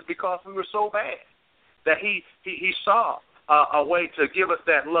 3:16 is because we were so bad that he saw a way to give us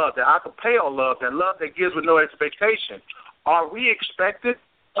that love, that agapeo love, that love that gives with no expectation. Are we expected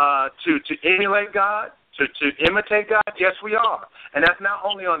to emulate God, to imitate God? Yes, we are. And that's not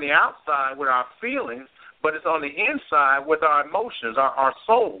only on the outside with our feelings, but it's on the inside with our emotions, our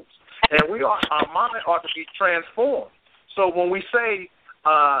souls. And our mind ought to be transformed. So when we say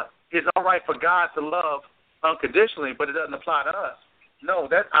it's all right for God to love unconditionally, but it doesn't apply to us, no,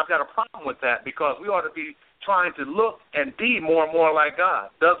 I've got a problem with that, because we ought to be trying to look and be more and more like God.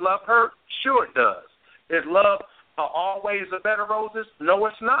 Does love hurt? Sure it does. Is love always a bed of roses? No,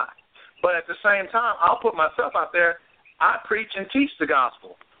 it's not. But at the same time, I'll put myself out there. I preach and teach the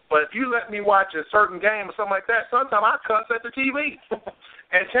gospel. But if you let me watch a certain game or something like that, sometimes I cuss at the TV.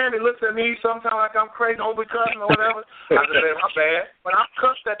 And Tammy looks at me sometimes like I'm crazy, over cussing or whatever. I just say, my bad. But I'm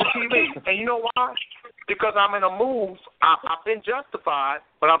cussed at the TV. And you know why? Because I'm in a move. I've been justified,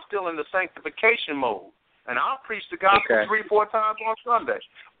 but I'm still in the sanctification mode. And I'll preach the gospel 3-4 times on Sunday.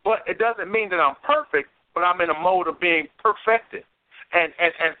 But it doesn't mean that I'm perfect, but I'm in a mode of being perfected. And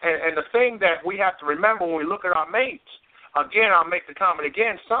the thing that we have to remember when we look at our mates, again, I'll make the comment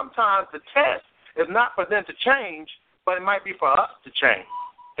again, sometimes the test is not for them to change, but it might be for us to change.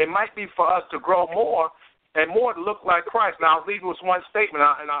 It might be for us to grow more and more to look like Christ. Now, I'll leave you with one statement,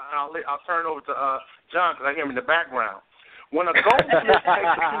 and I'll turn it over to John because I hear him in the background. When a goldsmith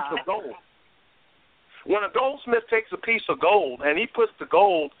takes a piece of gold, and he puts the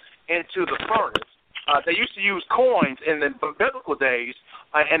gold into the furnace, they used to use coins in the biblical days,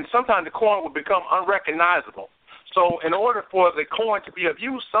 and sometimes the coin would become unrecognizable. So in order for the coin to be of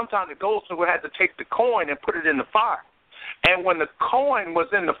use, sometimes the goldsmith would have to take the coin and put it in the fire. And when the coin was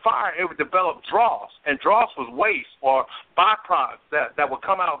in the fire, it would develop dross, and dross was waste or byproducts that would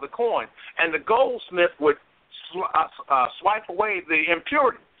come out of the coin. And the goldsmith would swipe away the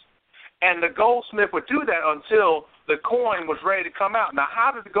impurities. And the goldsmith would do that until the coin was ready to come out. Now,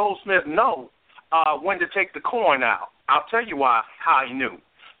 how did the goldsmith know when to take the coin out? I'll tell you how he knew.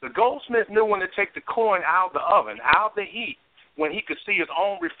 The goldsmith knew when to take the coin out of the oven, out of the heat, when he could see his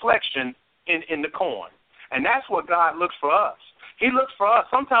own reflection in the coin. And that's what God looks for us. He looks for us.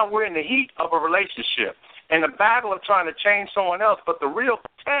 Sometimes we're in the heat of a relationship, in the battle of trying to change someone else, but the real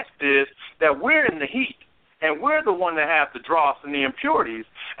test is that we're in the heat, and we're the one that has the dross and the impurities.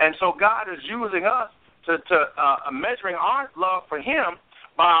 And so God is using us to measuring our love for him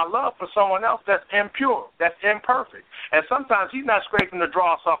by our love for someone else that's impure, that's imperfect. And sometimes he's not scraping the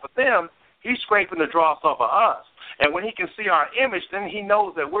dross off of them, he's scraping the dross off of us. And when he can see our image, then he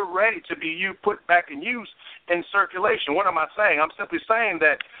knows that we're ready to be put back in use in circulation. What am I saying? I'm simply saying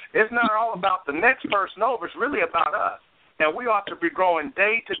that it's not all about the next person over. It's really about us. And we ought to be growing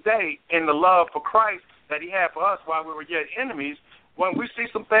day to day in the love for Christ that he had for us while we were yet enemies. When we see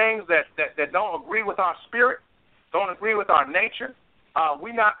some things that don't agree with our spirit, don't agree with our nature,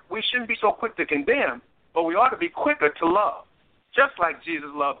 we shouldn't be so quick to condemn, but we ought to be quicker to love, just like Jesus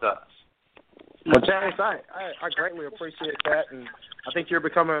loved us. Well, James, I greatly appreciate that, and I think you're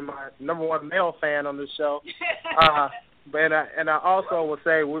becoming my number one male fan on this show. And I also will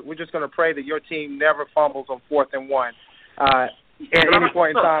say we're just going to pray that your team never fumbles on 4th and 1 at any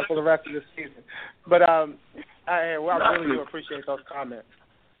point in time for the rest of the season. But I really do appreciate those comments.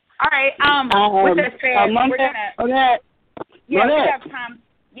 All right. With that said, we're gonna. Yes, we have time.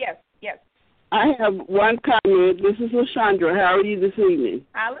 Yes. I have one comment. This is LaShondra. How are you this evening?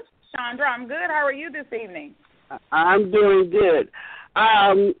 Hi, LaShondra. I'm good. How are you this evening? I'm doing good.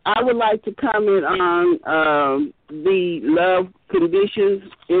 I would like to comment on the love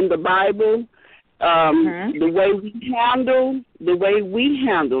conditions in the Bible. The way we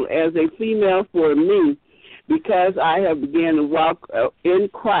handle as a female for me, because I have begun to walk in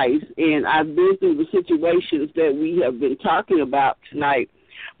Christ, and I've been through the situations that we have been talking about tonight.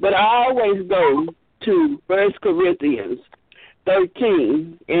 But I always go to 1 Corinthians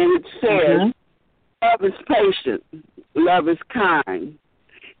 13, and it says, love is patient, love is kind.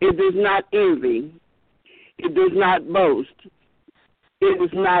 It does not envy. It does not boast. It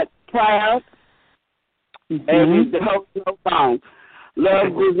is not proud. And it hopes no wrong.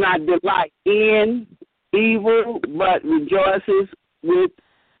 Love does not delight in evil, but rejoices with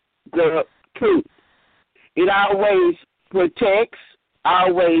the truth. It always protects,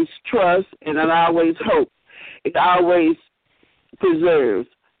 always trusts, and it always hopes. It always preserves.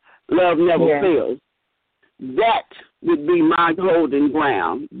 Love never fails. That would be my holding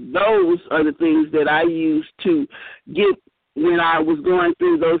ground. Those are the things that I used to get when I was going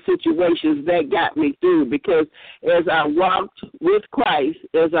through those situations that got me through, because as I walked with Christ,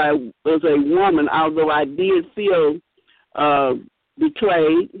 as a woman, although I did feel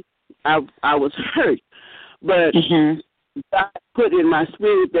betrayed, I was hurt. But God put in my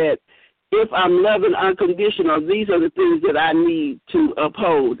spirit that if I'm loving unconditional, these are the things that I need to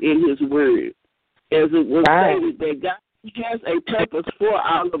uphold in his word. As it was stated that God has a purpose for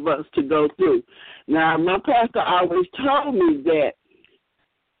all of us to go through. Now, my pastor always told me that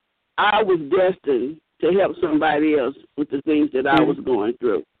I was destined to help somebody else with the things that I was going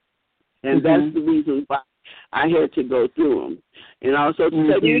through. And that's the reason why I had to go through them. And also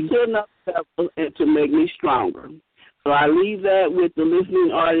to take me to another level and to make me stronger. So I leave that with the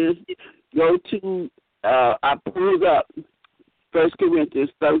listening audience. Go to, I pulled up 1 Corinthians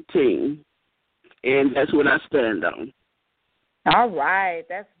 13, and that's what I stand on. All right.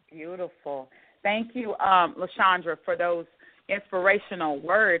 That's beautiful. Thank you, LaShondra, for those inspirational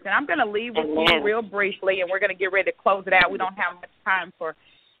words. And I'm going to leave with you real briefly, and we're going to get ready to close it out. We don't have much time for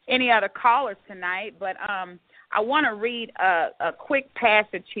any other callers tonight, but I want to read a quick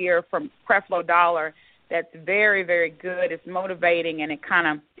passage here from Creflo Dollar that's very, very good. It's motivating, and it kind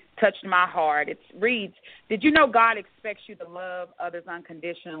of touched my heart. It reads, did you know God expects you to love others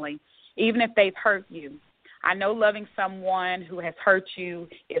unconditionally, even if they've hurt you? I know loving someone who has hurt you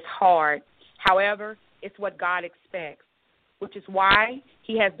is hard. However, it's what God expects, which is why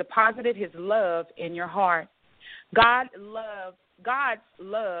he has deposited his love in your heart. God's love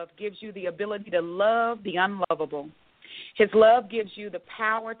gives you the ability to love the unlovable. His love gives you the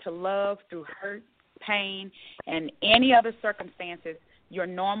power to love through hurt, pain, and any other circumstances your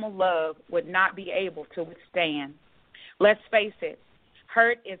normal love would not be able to withstand. Let's face it,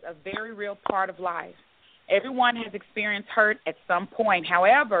 hurt is a very real part of life. Everyone has experienced hurt at some point.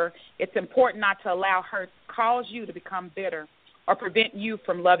 However, it's important not to allow hurt to cause you to become bitter or prevent you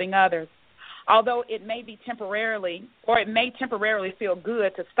from loving others. Although it may temporarily feel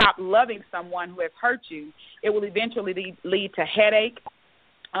good to stop loving someone who has hurt you, it will eventually lead to headache,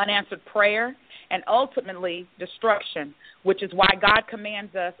 unanswered prayer, and ultimately destruction, which is why God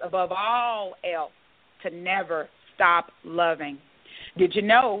commands us above all else to never stop loving. Did you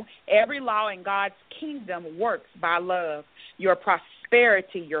know every law in God's kingdom works by love? Your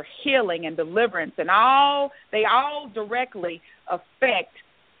prosperity, your healing and deliverance, and they all directly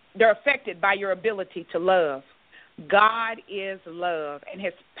they're affected by your ability to love. God is love, and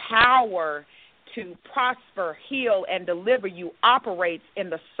his power to prosper, heal, and deliver you operates in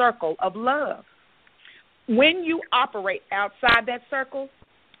the circle of love. When you operate outside that circle,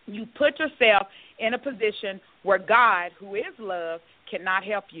 you put yourself in a position where God, who is love, cannot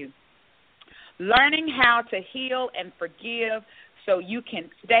help you. Learning how to heal and forgive so you can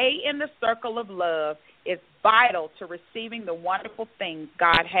stay in the circle of love is vital to receiving the wonderful things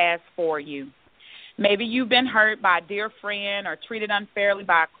God has for you. Maybe you've been hurt by a dear friend or treated unfairly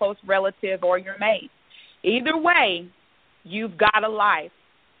by a close relative or your mate. Either way, you've got a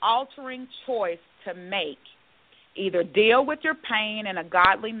life-altering choice to make. Either deal with your pain in a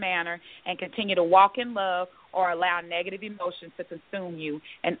godly manner and continue to walk in love, or allow negative emotions to consume you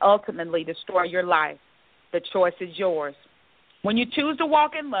and ultimately destroy your life. The choice is yours. When you choose to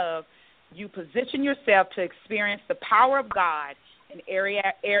walk in love, you position yourself to experience the power of God in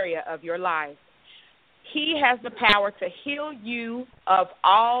area of your life. He has the power to heal you of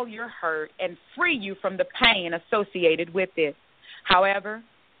all your hurt and free you from the pain associated with it. However,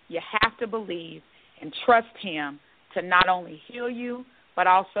 you have to believe and trust him to not only heal you, but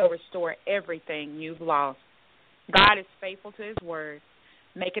also restore everything you've lost. God is faithful to his word.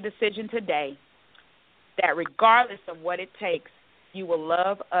 Make a decision today that regardless of what it takes, you will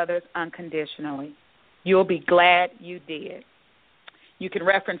love others unconditionally. You'll be glad you did. You can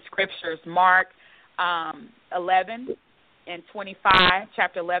reference scriptures, Mark 11 and 25,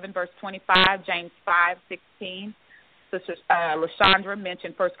 chapter 11, verse 25, James 5:16. Sister LaShondra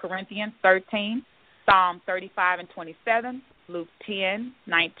mentioned 1 Corinthians 13, Psalm 35 and 27, Luke 10,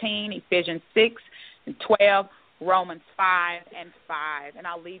 19, Ephesians 6 and 12, Romans 5 and 5. And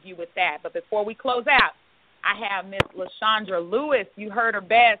I'll leave you with that. But before we close out, I have Miss LaShondra Lewis. You heard her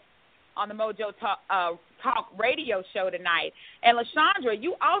best on the Mojo Talk radio show tonight. And LaShondra,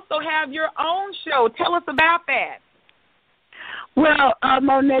 you also have your own show. Tell us about that. Well,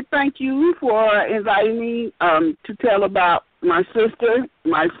 Monette, thank you for inviting me to tell about my sister,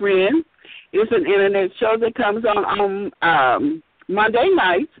 my friend. It's an internet show that comes on Monday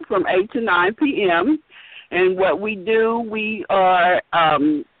nights from 8 to 9 p.m., and what we do, we are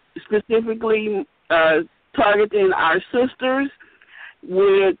specifically targeting our sisters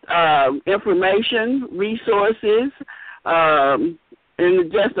with information, resources, and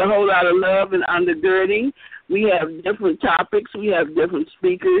just a whole lot of love and undergirding. We have different topics. We have different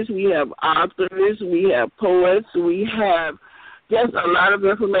speakers. We have authors. We have poets. We have just a lot of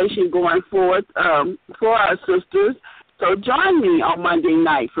information going forth for our sisters. So join me on Monday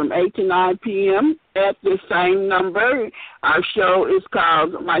night from 8 to 9 p.m. at the same number. Our show is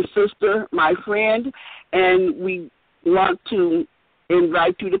called My Sister, My Friend, and we want to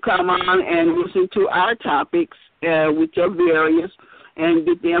invite you to come on and listen to our topics, which are various, and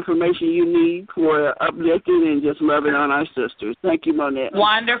get the information you need for uplifting and just loving on our sisters. Thank you, Monette.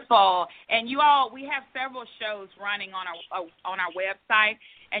 Wonderful. And you all, we have several shows running on our website,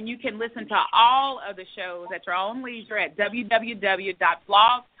 and you can listen to all of the shows at your own leisure at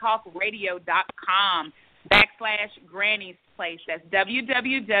www.blogtalkradio.com/Granny's Place. That's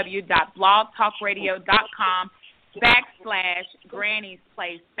www.blogtalkradio.com/Granny's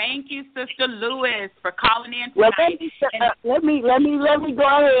Place. Thank you, Sister Lewis, for calling in tonight. Well, let me go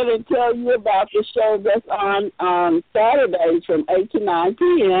ahead and tell you about the show that's on Saturdays from 8 to 9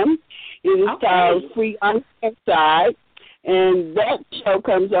 p.m. It is called Freeontheinside, and that show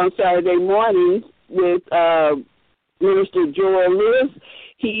comes on Saturday mornings with Minister Joel Lewis.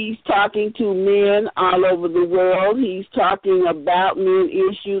 He's talking to men all over the world. He's talking about men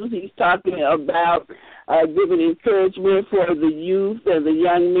issues. He's talking about giving encouragement for the youth and the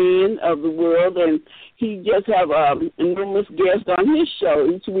young men of the world. And he just have numerous guests on his show.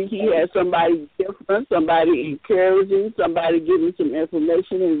 Each week he has somebody different, somebody encouraging, somebody giving some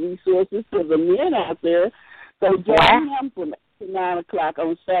information and resources to the men out there. So join him from 8 to 9 o'clock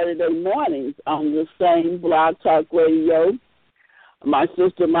on Saturday mornings on the same Blog Talk Radio. My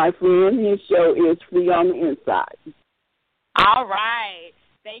sister, my friend, his show is Free on the Inside. All right.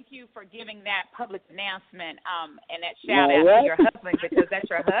 Thank you for giving that public announcement and that shout-out to your husband, because that's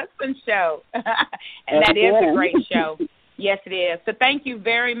your husband's show. And that is a great show. Yes, it is. So thank you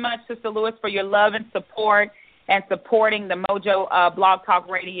very much, Sister Lewis, for your love and support and supporting the Mojo Blog Talk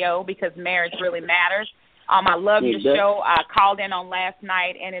Radio, because marriage really matters. I love your show. I called in on last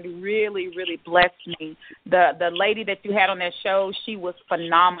night, and it really, really blessed me. The lady that you had on that show, she was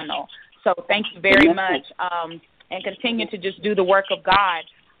phenomenal. So thank you very much, and continue to just do the work of God.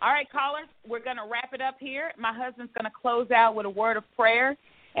 All right, callers, we're going to wrap it up here. My husband's going to close out with a word of prayer.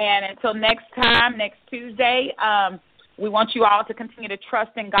 And until next time, next Tuesday, we want you all to continue to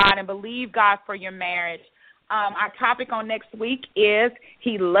trust in God and believe God for your marriage. Our topic on next week is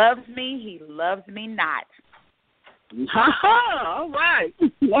He loves me, He loves me not. All right.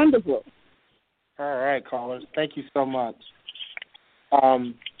 Wonderful. All right, callers. Thank you so much.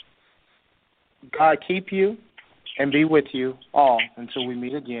 God keep you and be with you all until we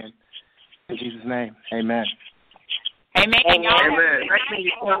meet again. In Jesus' name, amen. Amen. And y'all have a good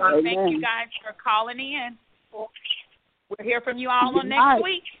night. Thank you guys for calling in. We'll hear from you all on next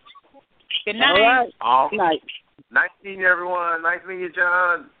week. Good night. All right. Nice meeting you, everyone. Nice meeting you,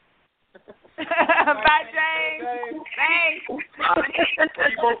 John. Bye, James. Thanks.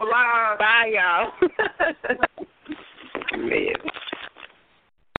 Keep hope alive. Bye, y'all. Man.